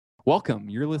Welcome.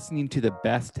 You're listening to the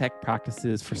Best Tech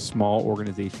Practices for Small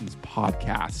Organizations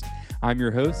podcast. I'm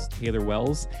your host, Taylor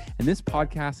Wells, and this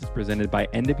podcast is presented by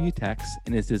NWTex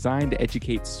and is designed to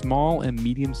educate small and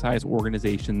medium-sized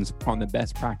organizations on the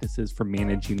best practices for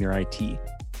managing their IT.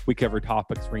 We cover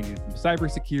topics ranging from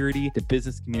cybersecurity to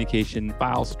business communication,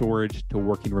 file storage, to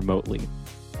working remotely.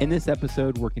 In this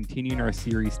episode, we're continuing our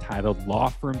series titled Law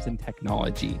Firms and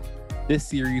Technology. This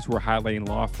series, we're highlighting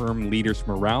law firm leaders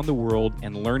from around the world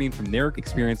and learning from their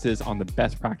experiences on the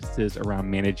best practices around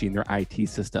managing their IT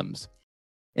systems.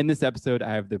 In this episode,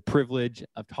 I have the privilege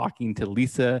of talking to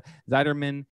Lisa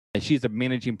Zeiderman. She's a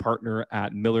managing partner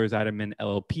at Miller Zeiderman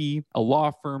LLP, a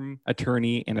law firm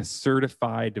attorney and a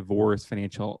certified divorce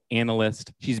financial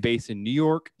analyst. She's based in New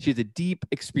York. She has a deep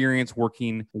experience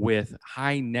working with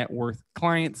high net worth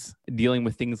clients, dealing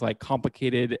with things like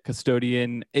complicated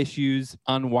custodian issues,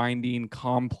 unwinding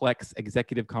complex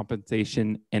executive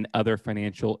compensation, and other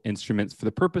financial instruments for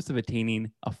the purpose of attaining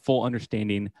a full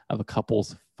understanding of a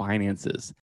couple's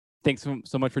finances. Thanks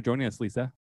so much for joining us,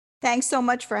 Lisa. Thanks so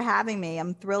much for having me.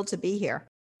 I'm thrilled to be here.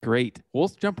 Great. Well,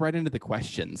 let's jump right into the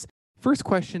questions. First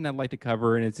question I'd like to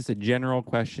cover, and it's just a general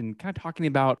question, kind of talking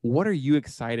about what are you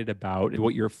excited about,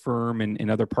 what your firm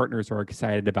and other partners are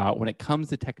excited about when it comes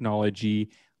to technology,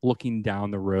 looking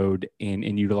down the road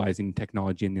and utilizing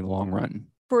technology in the long run?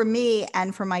 For me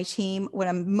and for my team, what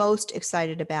I'm most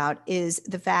excited about is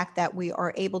the fact that we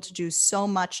are able to do so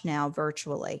much now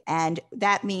virtually. And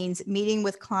that means meeting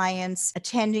with clients,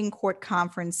 attending court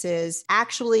conferences,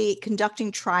 actually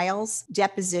conducting trials,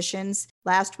 depositions.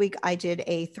 Last week, I did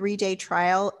a 3-day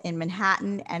trial in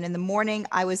Manhattan, and in the morning,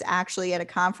 I was actually at a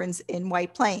conference in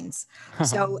White Plains.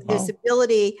 So this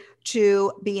ability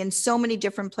to be in so many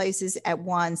different places at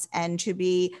once and to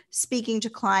be speaking to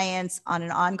clients on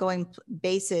an ongoing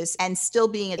basis and still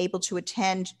being able to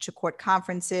attend to court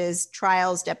conferences,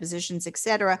 trials, depositions, et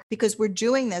cetera, because we're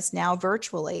doing this now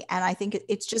virtually. And I think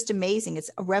it's just amazing.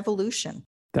 It's a revolution.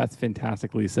 That's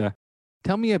fantastic, Lisa.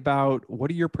 Tell me about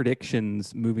what are your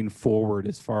predictions moving forward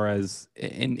as far as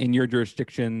in your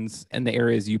jurisdictions and the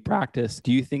areas you practice?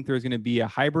 Do you think there's going to be a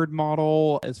hybrid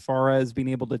model as far as being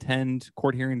able to attend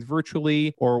court hearings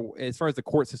virtually? Or as far as the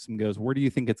court system goes, where do you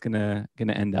think it's going to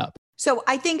end up? So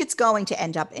I think it's going to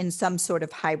end up in some sort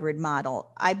of hybrid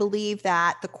model. I believe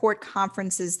that the court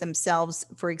conferences themselves,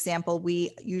 for example,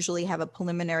 we usually have a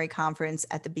preliminary conference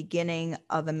at the beginning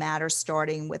of a matter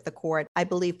starting with the court. I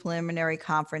believe preliminary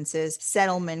conferences,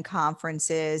 settlement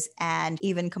conferences, and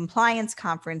even compliance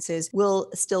conferences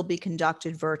will still be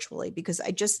conducted virtually because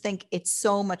I just think it's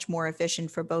so much more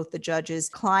efficient for both the judges,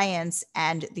 clients,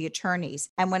 and the attorneys.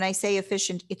 And when I say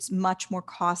efficient, it's much more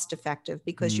cost effective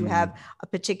because you have a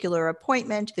particular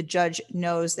appointment. The judge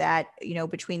knows that,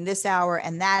 between this hour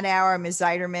and that hour, Ms.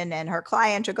 Zeiderman and her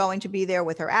client are going to be there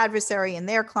with her adversary and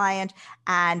their client,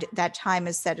 and that time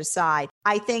is set aside.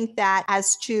 I think that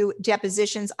as to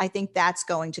depositions, I think that's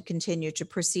going to continue to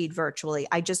proceed virtually.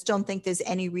 I just don't think there's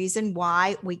any reason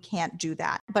why we can't do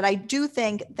that. But I do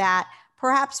think that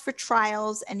perhaps for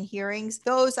trials and hearings,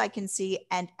 those I can see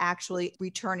and actually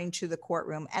returning to the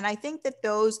courtroom. And I think that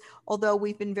those, although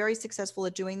we've been very successful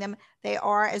at doing them, they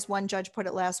are, as one judge put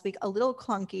it last week, a little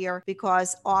clunkier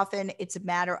because often it's a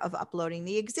matter of uploading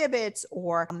the exhibits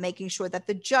or making sure that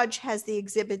the judge has the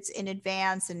exhibits in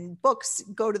advance and books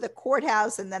go to the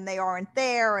courthouse and then they aren't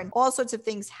there and all sorts of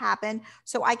things happen.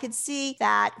 So I could see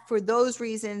that for those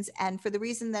reasons and for the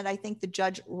reason that I think the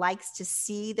judge likes to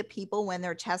see the people when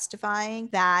they're testifying,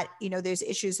 that, there's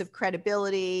issues of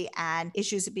credibility and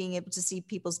issues of being able to see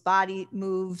people's body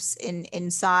moves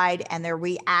inside and their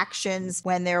reactions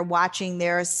when they're watching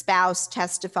their spouse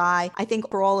testify. I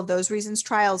think for all of those reasons,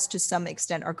 trials to some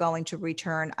extent are going to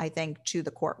return, I think, to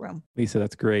the courtroom. Lisa,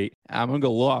 that's great. I'm going to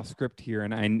go a little off script here.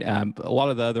 And a lot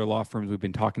of the other law firms we've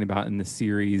been talking about in this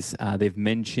series, they've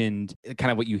mentioned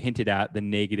kind of what you hinted at, the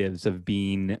negatives of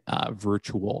being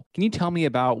virtual. Can you tell me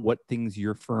about what things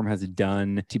your firm has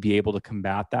done to be able to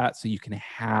combat that so you can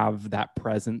have that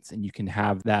presence and you can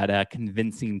have that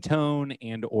convincing tone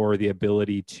and or the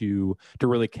ability to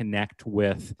really connect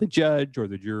with the judge or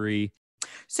the jury?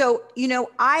 So,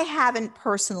 I haven't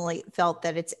personally felt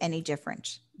that it's any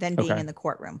different than being in the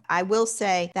courtroom. I will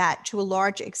say that to a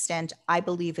large extent, I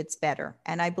believe it's better.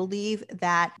 And I believe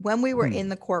that when we were in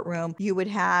the courtroom, you would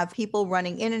have people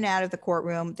running in and out of the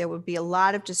courtroom. There would be a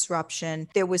lot of disruption.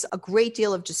 There was a great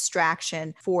deal of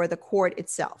distraction for the court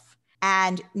itself.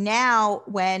 And now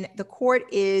when the court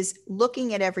is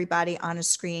looking at everybody on a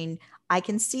screen, I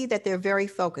can see that they're very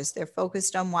focused. They're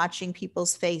focused on watching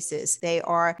people's faces. They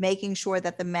are making sure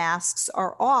that the masks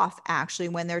are off actually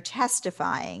when they're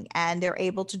testifying, and they're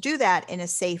able to do that in a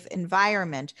safe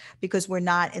environment because we're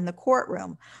not in the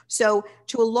courtroom. So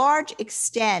to a large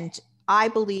extent, I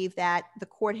believe that the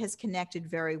court has connected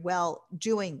very well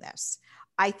doing this.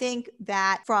 I think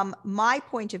that from my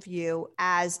point of view,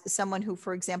 as someone who,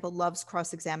 for example, loves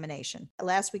cross-examination,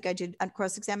 last week I did a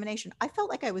cross-examination. I felt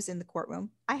like I was in the courtroom.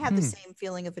 I had the same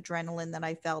feeling of adrenaline that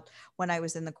I felt when I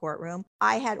was in the courtroom.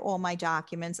 I had all my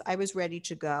documents. I was ready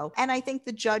to go. And I think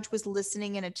the judge was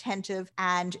listening and attentive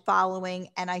and following.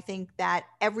 And I think that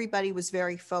everybody was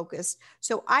very focused.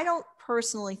 So I don't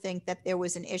personally think that there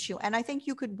was an issue. And I think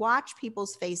you could watch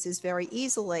people's faces very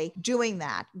easily doing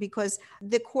that because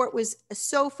the court was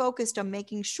so focused on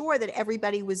making sure that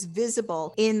everybody was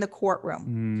visible in the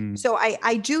courtroom. So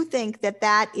I do think that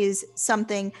that is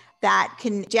something that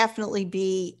can definitely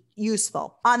be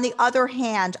useful. On the other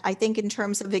hand, I think in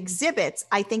terms of exhibits,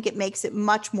 I think it makes it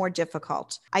much more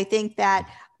difficult. I think that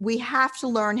we have to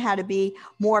learn how to be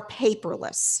more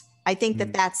paperless. I think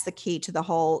that that's the key to the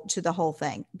whole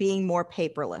thing, being more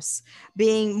paperless,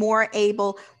 being more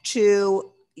able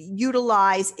to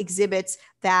utilize exhibits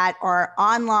that are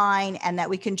online and that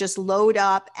we can just load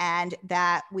up and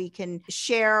that we can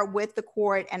share with the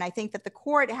court. And I think that the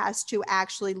court has to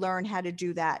actually learn how to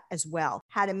do that as well,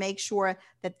 how to make sure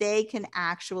that they can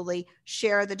actually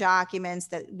share the documents,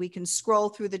 that we can scroll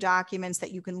through the documents,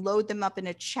 that you can load them up in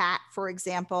a chat, for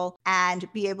example,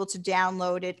 and be able to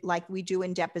download it like we do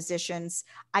in depositions.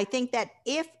 I think that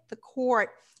if the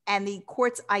court and the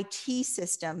court's IT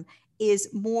system is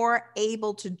more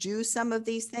able to do some of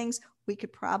these things, we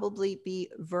could probably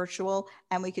be virtual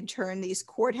and we could turn these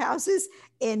courthouses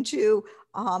into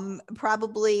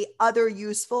probably other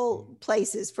useful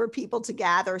places for people to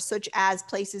gather, such as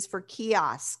places for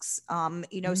kiosks,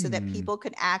 so that people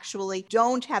can actually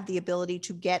don't have the ability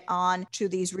to get on to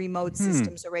these remote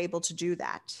systems are able to do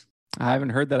that. I haven't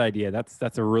heard that idea.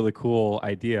 That's a really cool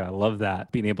idea. I love that.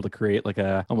 Being able to create like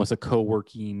almost a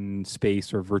co-working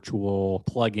space or virtual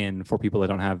plugin for people that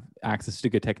don't have access to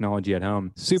good technology at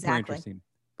home. Super interesting.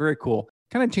 Very cool.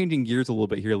 Kind of changing gears a little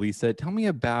bit here, Lisa. Tell me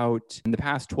about, in the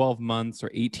past 12 months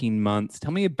or 18 months,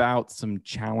 tell me about some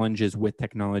challenges with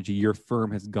technology your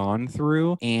firm has gone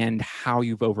through and how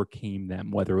you've overcame them,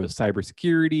 whether it was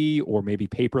cybersecurity or maybe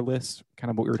paperless,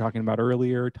 kind of what we were talking about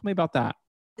earlier. Tell me about that.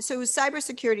 So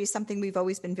cybersecurity is something we've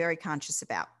always been very conscious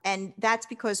about. And that's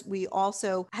because we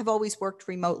also have always worked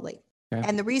remotely. Okay.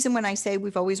 And the reason when I say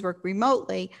we've always worked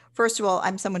remotely, first of all,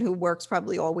 I'm someone who works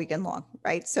probably all weekend long,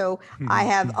 right? So I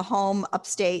have a home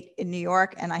upstate in New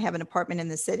York and I have an apartment in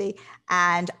the city.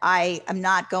 And I am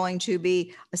not going to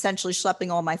be essentially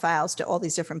schlepping all my files to all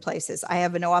these different places. I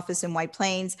have an office in White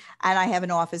Plains and I have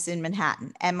an office in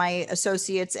Manhattan. And my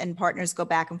associates and partners go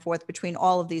back and forth between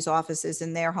all of these offices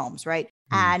in their homes, right?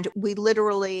 And we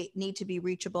literally need to be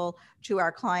reachable to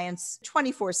our clients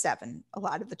 24/7 a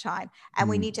lot of the time. And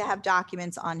we need to have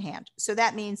documents on hand. So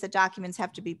that means that documents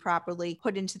have to be properly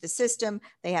put into the system.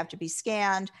 They have to be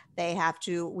scanned. We have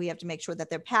to make sure that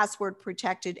they're password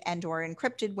protected and or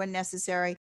encrypted when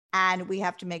necessary. And we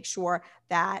have to make sure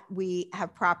that we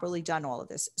have properly done all of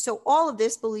this. So all of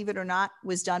this, believe it or not,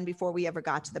 was done before we ever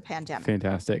got to the pandemic.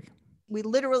 Fantastic. We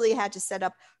literally had to set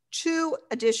up 2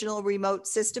 additional remote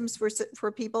systems for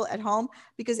people at home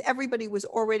because everybody was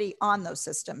already on those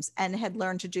systems and had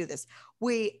learned to do this.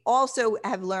 We also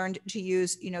have learned to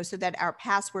use, so that our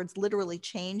passwords literally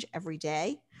change every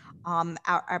day.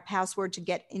 Our password to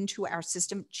get into our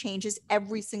system changes.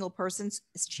 Every single person's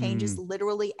changes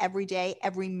literally every day,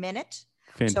 every minute.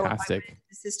 Fantastic. So if I went into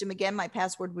the system again, my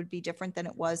password would be different than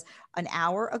it was an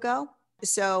hour ago.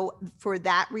 So for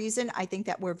that reason, I think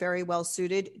that we're very well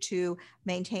suited to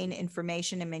maintain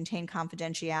information and maintain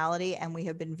confidentiality. And we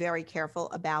have been very careful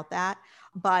about that.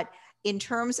 But in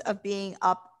terms of being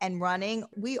up and running,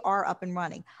 we are up and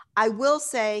running. I will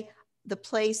say the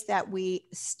place that we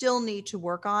still need to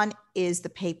work on is the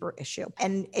paper issue.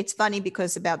 And it's funny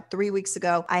because about 3 weeks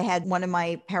ago, I had one of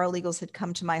my paralegals had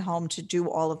come to my home to do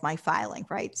all of my filing,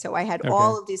 right? So I had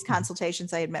all of these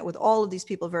consultations. I had met with all of these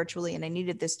people virtually, and I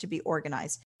needed this to be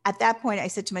organized. At that point, I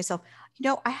said to myself,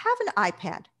 I have an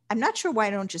iPad. I'm not sure why I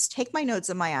don't just take my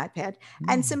notes on my iPad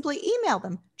and simply email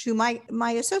them to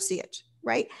my associate.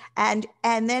 Right. And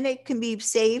then it can be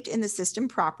saved in the system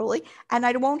properly. And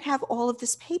I won't have all of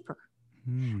this paper.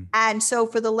 And so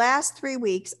for the last 3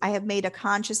 weeks, I have made a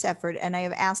conscious effort, and I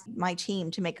have asked my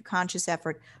team to make a conscious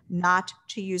effort not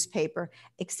to use paper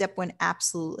except when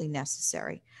absolutely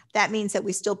necessary. That means that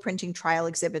we're still printing trial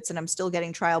exhibits and I'm still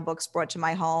getting trial books brought to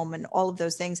my home and all of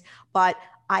those things. But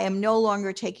I am no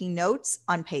longer taking notes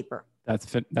on paper.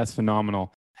 That's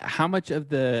phenomenal. How much of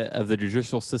the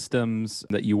judicial systems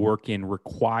that you work in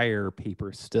require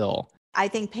paper still? I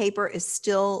think paper is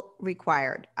still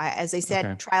required. As I said,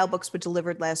 Okay. trial books were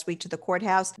delivered last week to the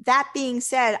courthouse. That being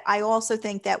said, I also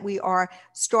think that we are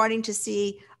starting to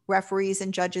see referees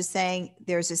and judges saying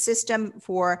there's a system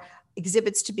for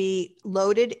exhibits to be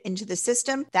loaded into the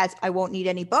system. That I won't need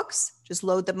any books, just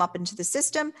load them up into the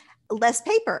system, less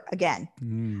paper again.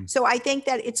 So I think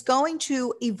that it's going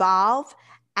to evolve.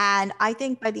 And I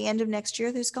think by the end of next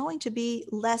year, there's going to be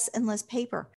less and less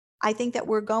paper. I think that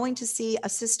we're going to see a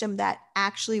system that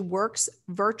actually works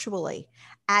virtually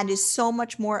and is so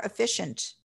much more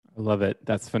efficient. I love it.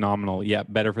 That's phenomenal. Yeah,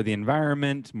 better for the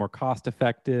environment, more cost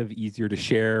effective, easier to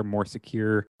share, more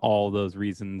secure, all those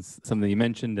reasons, something you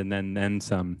mentioned, and then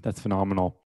some. That's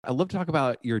phenomenal. I'd love to talk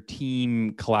about your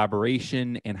team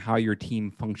collaboration and how your team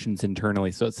functions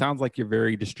internally. So it sounds like you're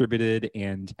very distributed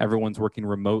and everyone's working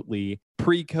remotely.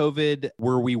 Pre-COVID,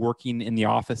 were we working in the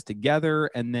office together?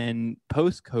 And then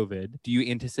post-COVID, do you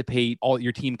anticipate all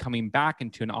your team coming back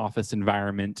into an office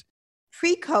environment?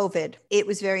 Pre-COVID, it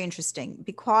was very interesting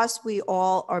because we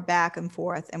all are back and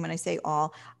forth. And when I say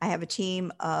all, I have a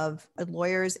team of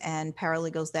lawyers and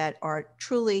paralegals that are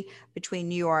truly between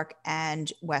New York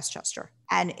and Westchester.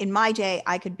 And in my day,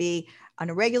 I could be on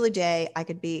a regular day, I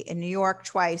could be in New York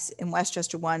twice, in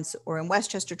Westchester once, or in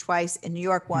Westchester twice, in New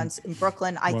York once, in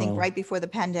Brooklyn. I think right before the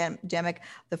pandemic,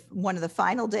 one of the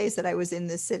final days that I was in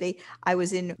this city, I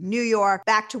was in New York,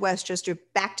 back to Westchester,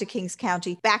 back to Kings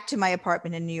County, back to my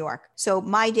apartment in New York. So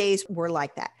my days were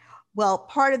like that. Well,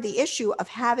 part of the issue of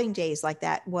having days like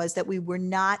that was that we were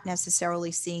not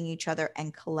necessarily seeing each other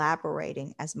and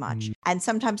collaborating as much. And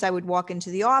sometimes I would walk into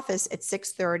the office at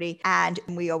 6:30, and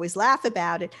we always laugh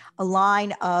about it, a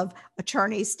line of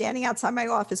attorneys standing outside my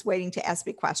office waiting to ask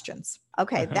me questions.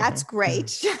 Okay, that's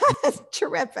great.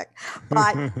 Terrific.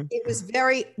 But it was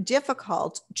very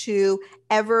difficult to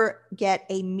ever get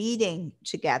a meeting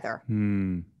together.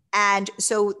 And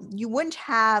so you wouldn't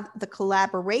have the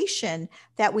collaboration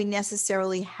that we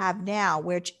necessarily have now,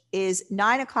 which is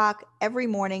 9 o'clock every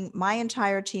morning. My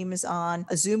entire team is on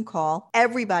a Zoom call.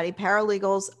 Everybody,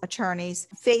 paralegals, attorneys,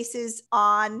 faces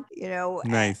on,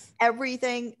 Nice.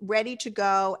 Everything ready to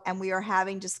go. And we are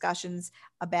having discussions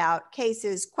about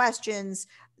cases, questions,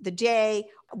 the day,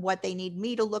 what they need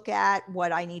me to look at,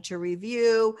 what I need to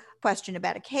review, question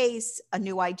about a case, a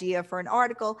new idea for an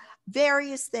article,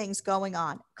 various things going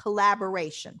on,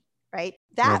 collaboration, right?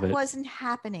 That wasn't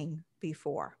happening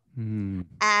before.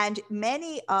 And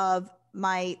many of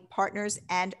my partners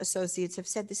and associates have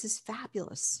said, this is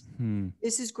fabulous.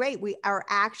 This is great. We are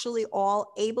actually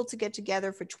all able to get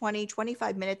together for 20,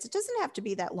 25 minutes. It doesn't have to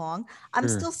be that long. I'm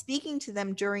still speaking to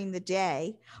them during the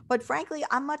day, but frankly,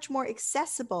 I'm much more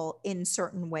accessible in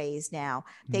certain ways now.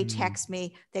 They text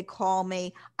me, they call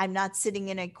me. I'm not sitting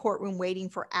in a courtroom waiting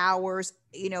for hours.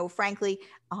 Frankly,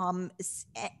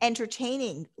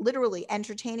 literally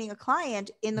entertaining a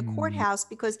client in the courthouse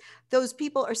because those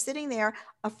people are sitting there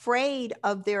afraid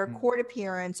of their court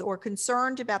appearance or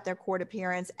concerned about their court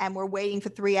appearance, and we're waiting for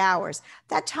 3 hours.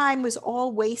 That time was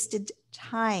all wasted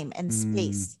time and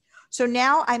space. So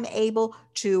now I'm able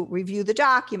to review the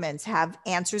documents, have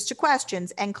answers to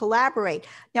questions, and collaborate.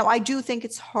 Now, I do think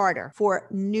it's harder for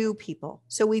new people.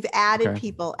 So we've added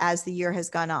people as the year has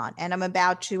gone on, and I'm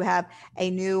about to have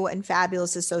a new and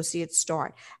fabulous associate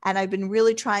start. And I've been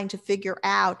really trying to figure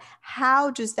out, how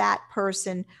does that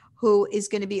person who is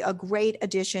going to be a great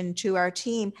addition to our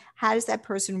team, how does that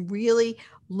person really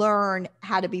learn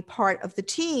how to be part of the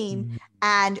team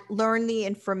and learn the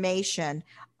information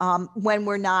when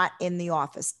we're not in the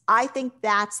office? I think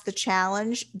that's the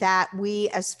challenge that we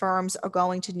as firms are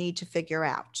going to need to figure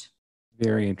out.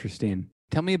 Very interesting.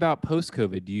 Tell me about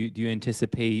post-COVID. Do you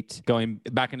anticipate going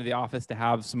back into the office to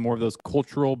have some more of those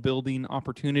cultural building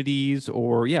opportunities?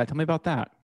 Or tell me about that.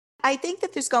 I think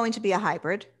that there's going to be a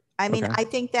hybrid. I mean, I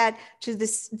think that to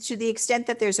the extent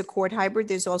that there's a court hybrid,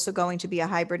 there's also going to be a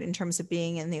hybrid in terms of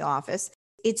being in the office.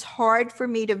 It's hard for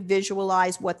me to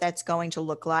visualize what that's going to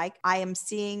look like. I am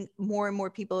seeing more and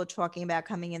more people are talking about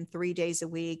coming in 3 days a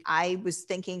week. I was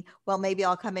thinking, well, maybe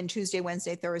I'll come in Tuesday,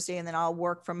 Wednesday, Thursday, and then I'll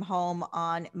work from home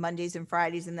on Mondays and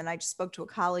Fridays. And then I just spoke to a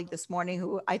colleague this morning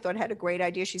who I thought had a great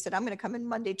idea. She said, I'm going to come in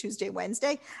Monday, Tuesday,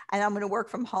 Wednesday, and I'm going to work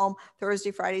from home Thursday,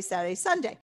 Friday, Saturday,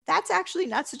 Sunday. That's actually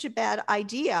not such a bad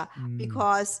idea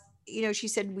because she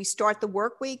said, we start the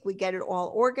work week, we get it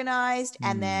all organized,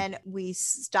 and then we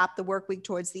stop the work week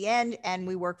towards the end and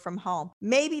we work from home.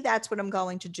 Maybe that's what I'm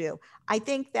going to do. I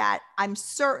think that I'm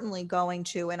certainly going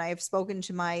to, and I have spoken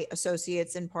to my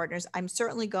associates and partners, I'm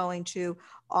certainly going to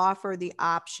offer the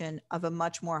option of a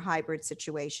much more hybrid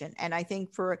situation. And I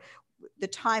think for the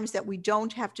times that we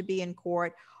don't have to be in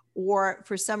court or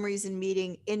for some reason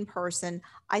meeting in person,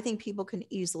 I think people can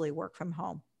easily work from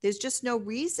home. There's just no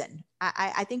reason.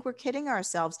 I think we're kidding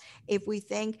ourselves if we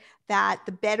think that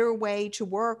the better way to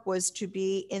work was to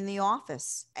be in the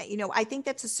office. I think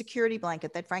that's a security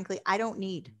blanket that frankly, I don't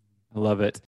need. I love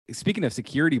it. Speaking of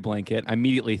security blanket, I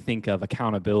immediately think of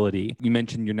accountability. You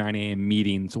mentioned your 9 a.m.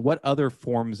 meetings. What other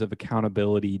forms of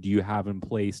accountability do you have in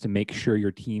place to make sure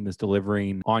your team is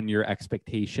delivering on your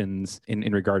expectations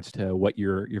in regards to what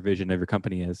your vision of your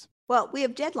company is? Well, we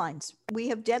have deadlines. We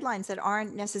have deadlines that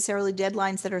aren't necessarily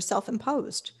deadlines that are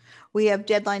self-imposed. We have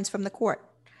deadlines from the court,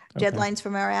 deadlines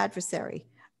from our adversary,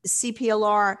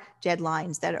 CPLR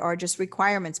deadlines that are just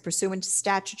requirements pursuant to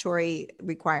statutory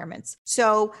requirements.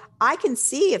 So I can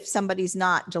see if somebody's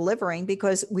not delivering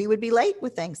because we would be late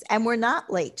with things, and we're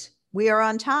not late. We are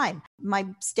on time. My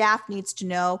staff needs to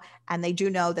know, and they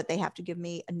do know, that they have to give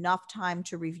me enough time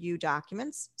to review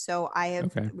documents. So I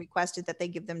have requested that they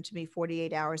give them to me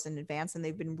 48 hours in advance, and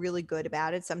they've been really good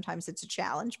about it. Sometimes it's a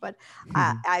challenge, but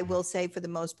I will say for the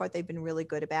most part, they've been really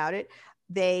good about it.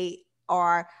 They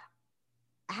are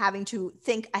having to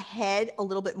think ahead a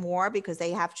little bit more because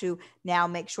they have to now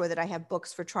make sure that I have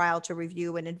books for trial to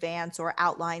review in advance or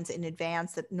outlines in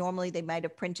advance that normally they might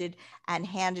have printed and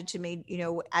handed to me,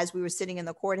 as we were sitting in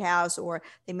the courthouse, or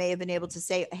they may have been able to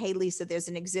say, hey, Lisa, there's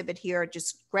an exhibit here,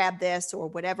 just grab this or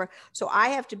whatever. So I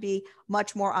have to be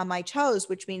much more on my toes,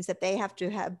 which means that they have to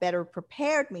have better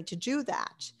prepared me to do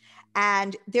that.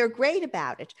 And they're great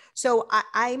about it. So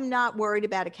I'm not worried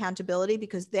about accountability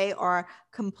because they are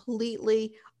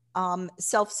completely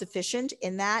self-sufficient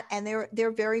in that. And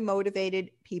they're very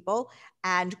motivated people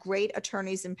and great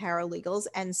attorneys and paralegals.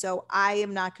 And so I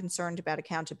am not concerned about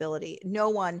accountability. No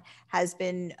one has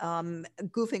been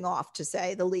goofing off, to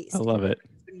say the least. I love it.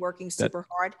 Been working super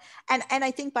hard. And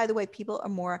I think, by the way, people are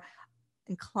more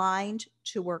inclined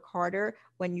to work harder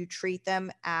when you treat them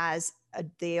as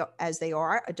they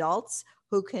are adults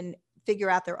who can figure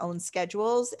out their own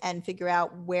schedules and figure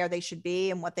out where they should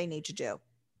be and what they need to do.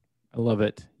 I love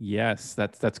it. Yes,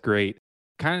 that's great.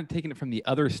 Kind of taking it from the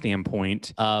other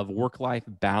standpoint of work-life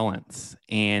balance.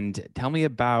 And tell me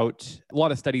about, a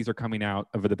lot of studies are coming out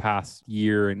over the past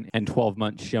year and 12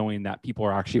 months showing that people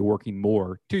are actually working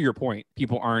more. To your point,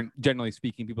 people aren't, generally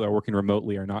speaking, people that are working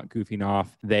remotely are not goofing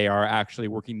off. They are actually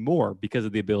working more because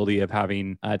of the ability of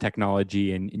having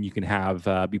technology and you can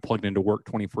have be plugged into work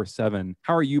 24/7.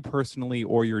 How are you personally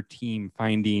or your team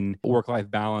finding work-life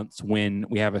balance when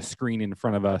we have a screen in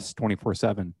front of us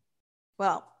 24/7?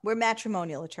 Well, we're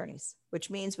matrimonial attorneys, which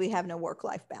means we have no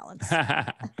work-life balance.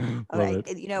 All right.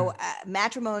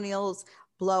 Matrimonials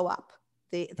blow up.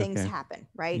 Things happen,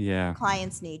 right? Yeah.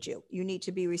 Clients need you. You need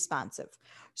to be responsive.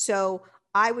 So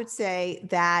I would say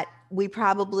that we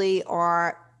probably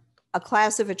are a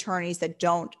class of attorneys that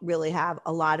don't really have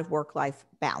a lot of work-life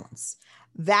balance.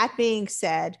 That being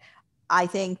said, I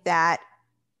think that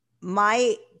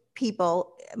my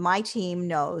team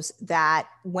knows that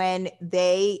when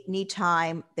they need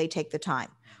time, they take the time.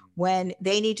 When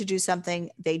they need to do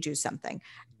something, they do something.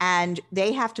 And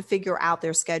they have to figure out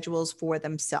their schedules for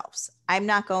themselves. I'm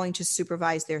not going to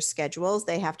supervise their schedules.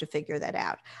 They have to figure that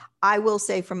out. I will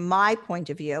say, from my point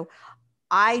of view,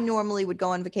 I normally would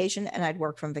go on vacation and I'd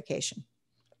work from vacation.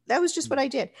 That was just what I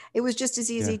did. It was just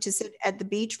as easy to sit at the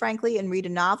beach, frankly, and read a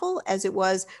novel as it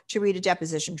was to read a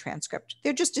deposition transcript.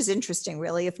 They're just as interesting,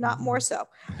 really, if not more so,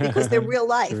 because they're real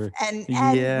life. Sure. And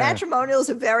matrimonials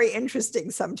are very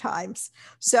interesting sometimes.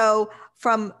 So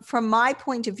from my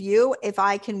point of view, if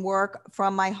I can work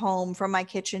from my home, from my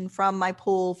kitchen, from my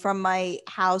pool, from my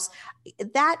house,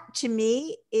 that to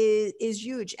me is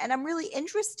huge. And I'm really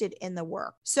interested in the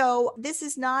work. So this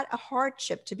is not a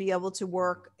hardship to be able to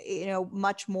work,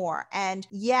 much more. And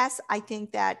yes, I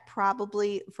think that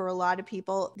probably for a lot of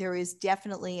people, there is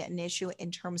definitely an issue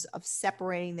in terms of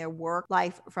separating their work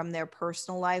life from their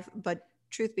personal life. But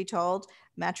truth be told,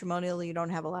 matrimonially, you don't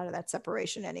have a lot of that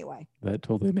separation anyway. That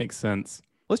totally makes sense.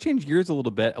 Let's change gears a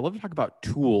little bit. I love to talk about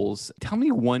tools. Tell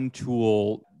me one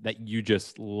tool that you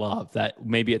just love, that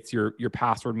maybe it's your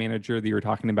password manager that you were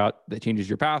talking about that changes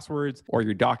your passwords, or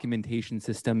your documentation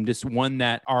system, just one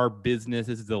that our business,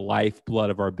 this is the lifeblood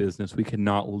of our business. We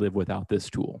cannot live without this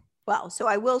tool. Well, so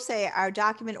I will say our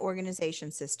document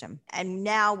organization system, and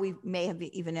now we may have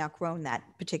even outgrown that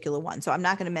particular one. So I'm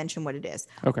not going to mention what it is,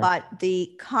 Okay. but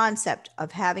the concept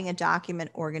of having a document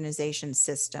organization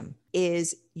system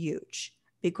is huge.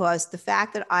 Because the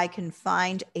fact that I can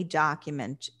find a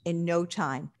document in no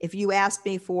time, if you ask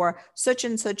me for such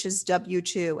and such as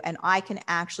W-2, and I can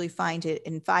actually find it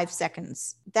in 5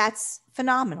 seconds, that's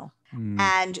phenomenal.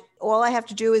 And all I have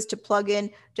to do is to plug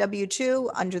in W-2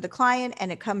 under the client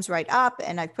and it comes right up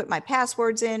and I put my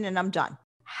passwords in and I'm done.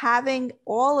 Having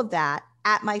all of that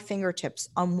at my fingertips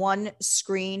on one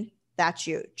screen, that's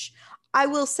huge. I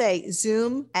will say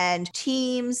Zoom and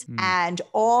Teams and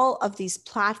all of these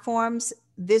platforms,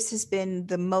 this has been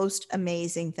the most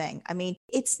amazing thing. I mean,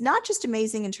 it's not just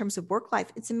amazing in terms of work life,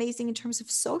 it's amazing in terms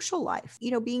of social life. You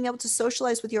know, being able to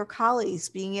socialize with your colleagues,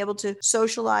 being able to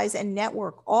socialize and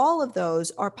network, all of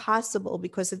those are possible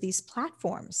because of these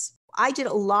platforms. I did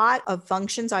a lot of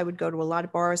functions. I would go to a lot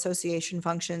of bar association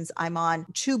functions. I'm on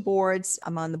 2 boards.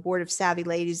 I'm on the board of Savvy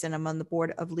Ladies and I'm on the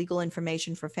board of Legal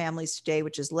Information for Families Today,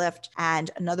 which is LIFT,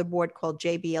 and another board called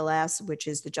JBLS, which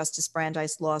is the Justice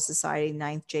Brandeis Law Society,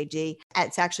 9th JD.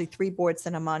 It's actually 3 boards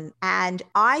that I'm on. And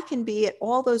I can be at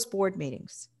all those board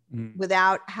meetings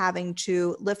without having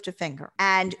to lift a finger.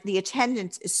 And the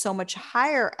attendance is so much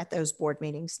higher at those board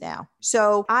meetings now.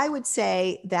 So I would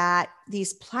say that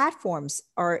these platforms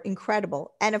are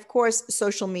incredible. And of course,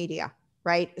 social media,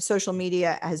 right? Social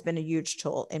media has been a huge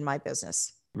tool in my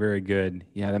business. Very good.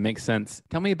 Yeah, that makes sense.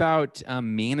 Tell me about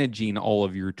managing all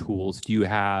of your tools. Do you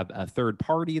have a third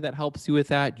party that helps you with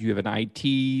that? Do you have an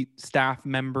IT staff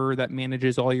member that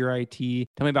manages all your IT?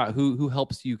 Tell me about who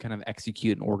helps you kind of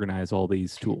execute and organize all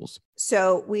these tools.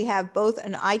 So we have both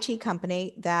an IT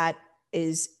company that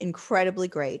is incredibly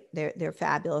great. They're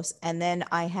fabulous. And then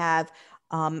I have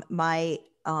my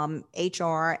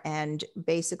HR and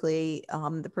basically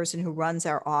the person who runs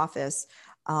our office.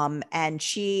 And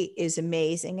she is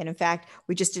amazing. And in fact,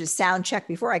 we just did a sound check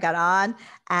before I got on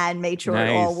and made sure it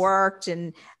all worked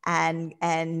and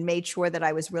made sure that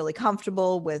I was really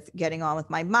comfortable with getting on with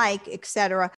my mic, et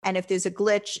cetera. And if there's a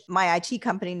glitch, my IT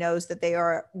company knows that they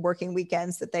are working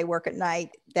weekends, that they work at night,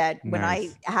 that when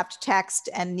I have to text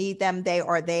and need them, they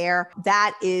are there.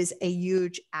 That is a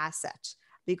huge asset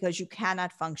because you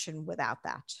cannot function without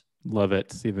that. Love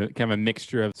it. See the kind of a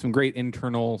mixture of some great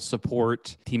internal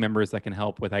support, team members that can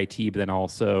help with IT, but then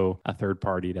also a third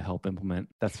party to help implement.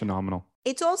 That's phenomenal.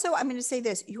 It's also, I'm going to say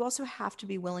this, you also have to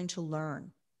be willing to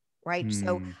learn, right?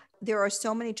 So there are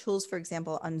so many tools, for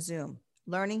example, on Zoom,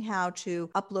 learning how to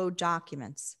upload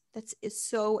documents. Is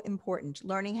so important.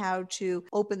 Learning how to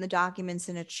open the documents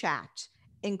in a chat.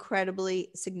 Incredibly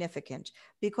significant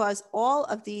because all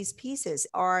of these pieces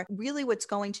are really what's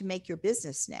going to make your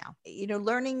business now. You know,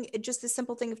 learning just the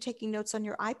simple thing of taking notes on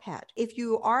your iPad. If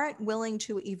you aren't willing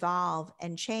to evolve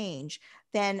and change,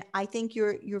 then I think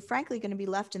you're frankly going to be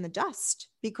left in the dust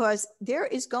because there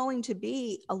is going to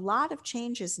be a lot of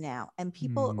changes now and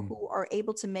people who are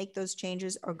able to make those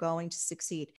changes are going to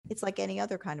succeed. It's like any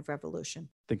other kind of revolution.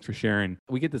 Thanks for sharing.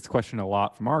 We get this question a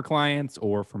lot from our clients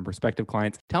or from prospective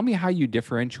clients. Tell me how you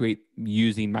differentiate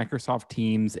using Microsoft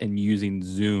Teams and using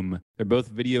Zoom. They're both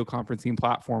video conferencing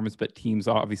platforms, but Teams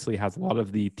obviously has a lot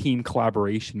of the team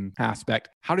collaboration aspect.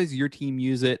 How does your team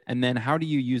use it? And then how do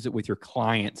you use it with your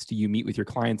clients? Do you meet with your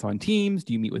clients on Teams?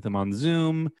 Do you meet with them on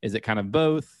Zoom? Is it kind of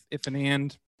both, if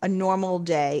and? A normal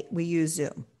day, we use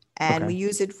Zoom. And we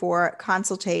use it for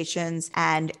consultations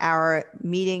and our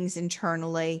meetings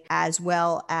internally, as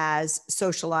well as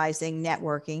socializing,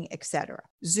 networking, et cetera.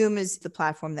 Zoom is the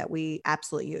platform that we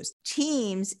absolutely use.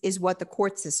 Teams is what the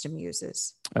court system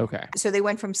uses. Okay. So they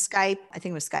went from Skype, I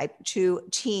think it was Skype, to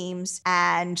Teams.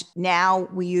 And now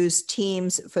we use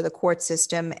Teams for the court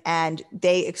system. And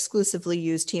they exclusively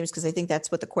use Teams because I think that's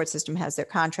what the court system has their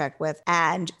contract with.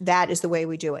 And that is the way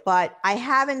we do it. But I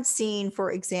haven't seen,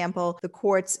 for example, the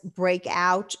courts break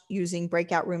out using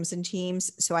breakout rooms in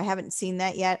Teams. So I haven't seen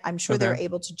that yet. I'm sure they're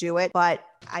able to do it, but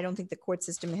I don't think the court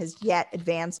system has yet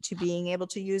advanced to being able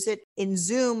to use it. In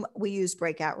Zoom, we use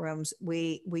breakout rooms.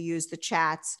 We use the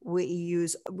chats. We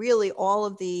use really all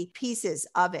of the pieces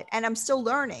of it. And I'm still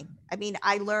learning. I mean,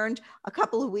 I learned a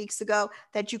couple of weeks ago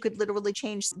that you could literally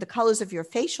change the colors of your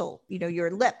facial, you know, your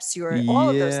lips, all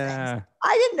of those things.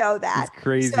 I didn't know that. It's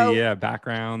crazy. So,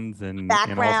 backgrounds and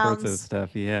all sorts of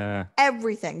stuff. Yeah.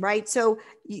 Everything, right? So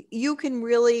you can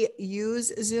really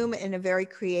use Zoom in a very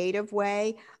creative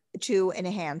way to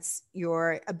enhance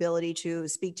your ability to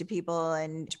speak to people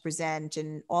and to present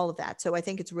and all of that. So I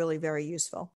think it's really very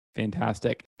useful.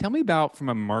 Fantastic. Tell me about from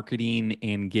a marketing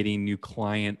and getting new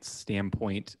clients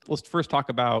standpoint. Let's first talk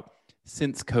about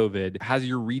since COVID, has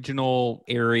your regional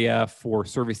area for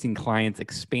servicing clients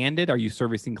expanded? Are you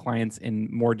servicing clients in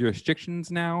more jurisdictions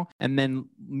now? And then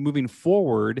moving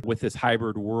forward with this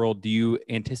hybrid world, do you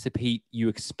anticipate you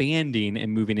expanding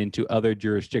and moving into other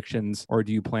jurisdictions, or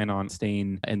do you plan on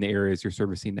staying in the areas you're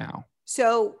servicing now?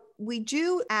 So we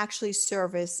do actually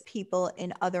service people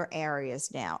in other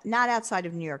areas now, not outside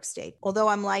of New York State. Although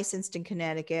I'm licensed in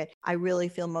Connecticut, I really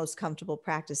feel most comfortable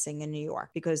practicing in New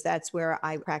York because that's where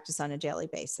I practice on a daily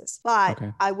basis. But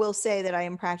Okay. I will say that I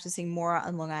am practicing more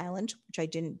on Long Island, which I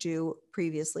didn't do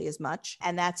previously as much.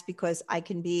 And that's because I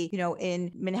can be,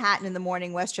 in Manhattan in the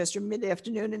morning, Westchester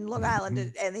mid-afternoon, and Long Island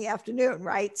in the afternoon,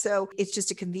 right? So it's just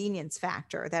a convenience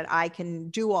factor that I can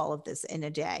do all of this in a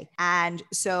day. And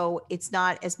so it's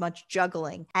not as much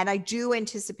juggling. And I do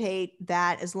anticipate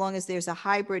that as long as there's a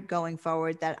hybrid going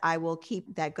forward, that I will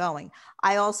keep that going.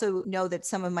 I also know that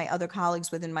some of my other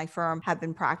colleagues within my firm have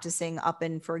been practicing up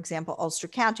in, for example, Ulster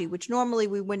County, which normally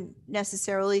we wouldn't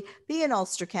necessarily be in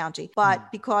Ulster County.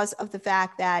 But because of the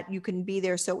fact that you can be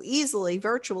there so easily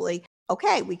virtually,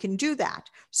 okay, we can do that.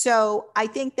 So I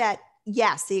think that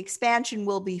yes, the expansion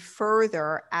will be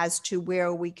further as to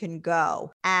where we can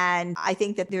go. And I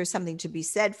think that there's something to be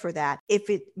said for that. If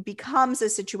it becomes a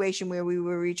situation where we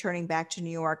were returning back to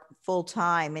New York full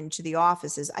time into the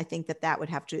offices, I think that that would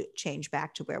have to change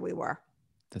back to where we were.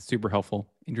 That's super helpful.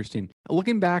 Interesting.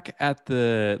 Looking back at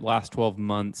the last 12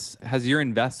 months, has your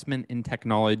investment in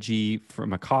technology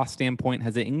from a cost standpoint,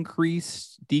 has it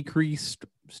increased, decreased,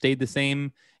 stayed the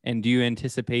same? And do you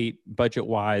anticipate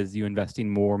budget-wise you investing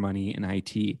more money in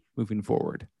IT moving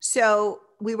forward? So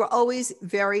we were always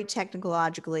very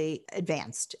technologically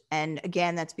advanced. And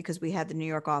again, that's because we had the New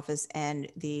York office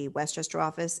and the Westchester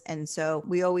office. And so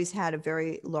we always had a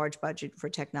very large budget for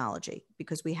technology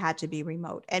because we had to be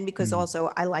remote. And because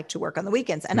also I like to work on the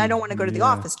weekends and I don't want to go to the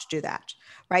office to do that.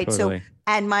 Right. Totally. So,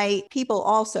 and my people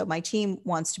also, my team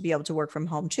wants to be able to work from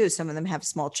home too. Some of them have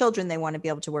small children. They want to be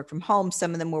able to work from home.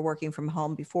 Some of them were working from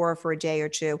home before for a day or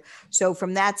two. So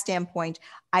from that standpoint,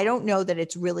 I don't know that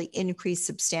it's really increased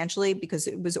substantially because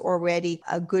it was already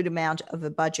a good amount of a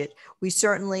budget. We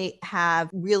certainly have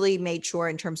really made sure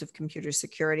in terms of computer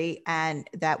security and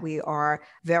that we are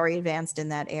very advanced in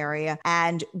that area.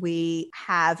 And we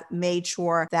have made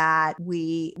sure that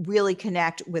we really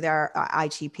connect with our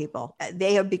IT people.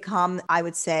 They have become, I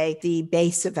would say, the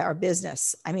base of our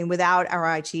business. I mean, without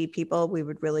our IT people, we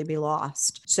would really be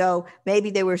lost. So maybe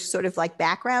they were sort of like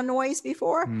background noise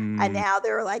before, and now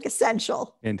they're like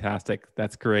essential. Fantastic.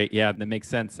 That's great. Yeah, that makes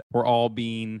sense. We're all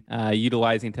being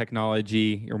utilizing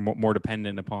technology. You're more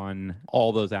dependent upon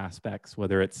all those aspects,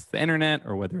 whether it's the internet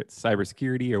or whether it's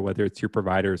cybersecurity or whether it's your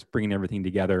providers bringing everything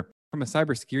together. From a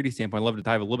cybersecurity standpoint, I'd love to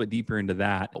dive a little bit deeper into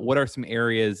that. What are some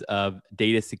areas of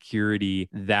data security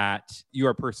that you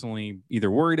are personally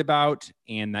either worried about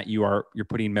and that you're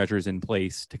putting measures in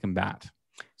place to combat?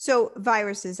 So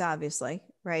viruses, obviously,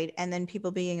 right? And then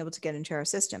people being able to get into our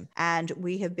system. And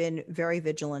we have been very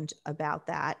vigilant about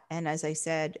that. And as I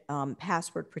said,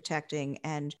 password protecting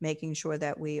and making sure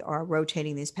that we are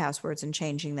rotating these passwords and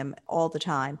changing them all the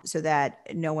time so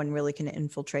that no one really can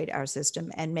infiltrate our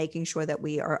system, and making sure that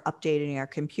we are updating our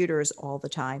computers all the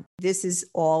time. This is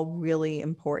all really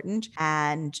important.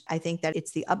 And I think that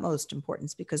it's the utmost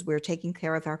importance because we're taking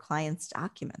care of our clients'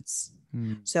 documents.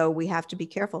 So we have to be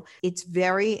careful. It's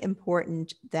very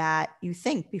important that you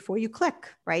think before you click,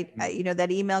 right?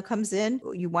 That email comes in,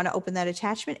 you want to open that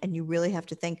attachment and you really have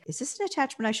to think, is this an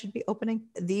attachment I should be opening?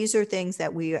 These are things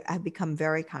that we have become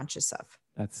very conscious of.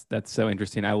 That's so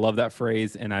interesting. I love that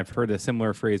phrase. And I've heard a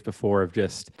similar phrase before of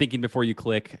just thinking before you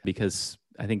click, because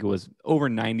I think it was over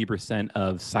 90%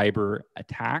 of cyber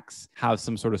attacks have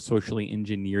some sort of socially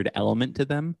engineered element to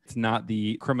them. It's not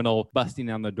the criminal busting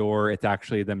down the door. It's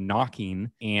actually them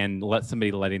knocking and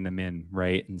somebody letting them in,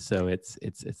 right? And so it's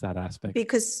that aspect.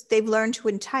 Because they've learned to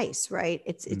entice, right?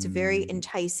 It's a very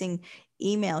enticing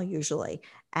email usually,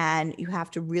 and you have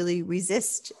to really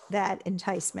resist that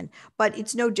enticement. But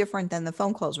it's no different than the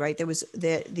phone calls, right? There was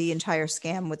the entire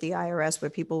scam with the IRS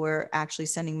where people were actually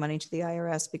sending money to the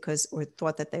IRS or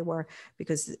thought that they were,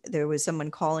 because there was someone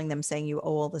calling them saying you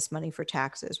owe all this money for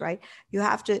taxes, right? You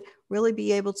have to really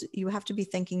be you have to be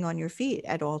thinking on your feet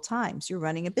at all times. You're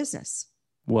running a business.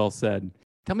 Well said.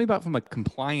 Tell me about from a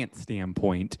compliance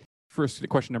standpoint. First,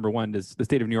 question number one, does the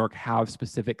state of New York have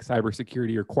specific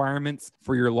cybersecurity requirements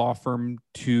for your law firm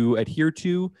to adhere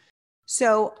to?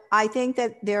 So I think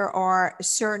that there are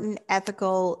certain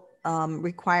ethical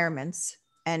requirements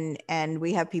And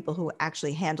we have people who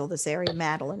actually handle this area.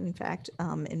 Madeline, in fact,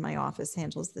 in my office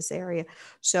handles this area.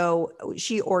 So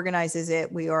she organizes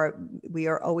it. We are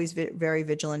always very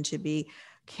vigilant to be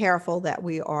careful that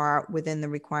we are within the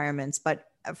requirements. But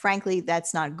frankly,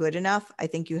 that's not good enough. I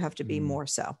think you have to be more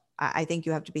so. I think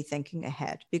you have to be thinking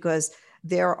ahead, because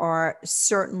there are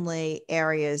certainly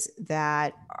areas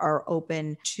that are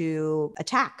open to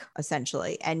attack,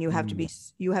 essentially, and you have to be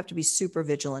super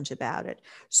vigilant about it.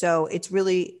 So it's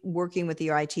really working with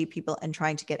your IT people and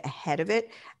trying to get ahead of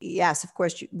it. Yes, of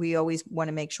course, we always want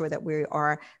to make sure that we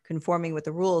are conforming with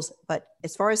the rules, but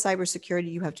as far as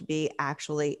cybersecurity, you have to be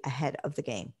actually ahead of the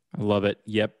game. I love it.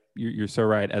 Yep. You're so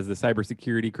right. As the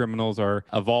cybersecurity criminals are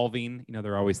evolving,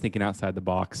 they're always thinking outside the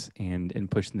box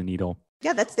and pushing the needle.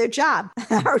 Yeah, that's their job.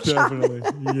 Our definitely.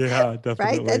 job. Yeah,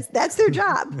 definitely. Right? That's their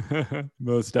job.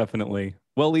 Most definitely.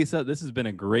 Well, Lisa, this has been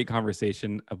a great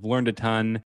conversation. I've learned a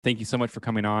ton. Thank you so much for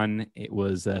coming on. It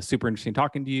was super interesting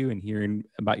talking to you and hearing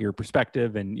about your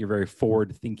perspective and your very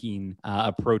forward-thinking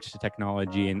approach to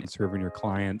technology and serving your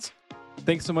clients.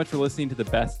 Thanks so much for listening to the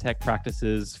Best Tech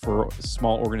Practices for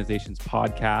Small Organizations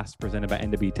podcast presented by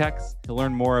NWTechs. To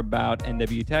learn more about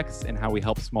NWTechs and how we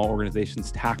help small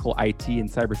organizations tackle IT and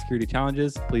cybersecurity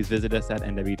challenges, please visit us at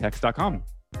nwtechs.com.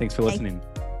 Thanks for listening.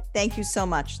 Thank you so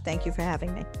much. Thank you for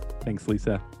having me. Thanks,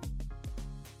 Lisa.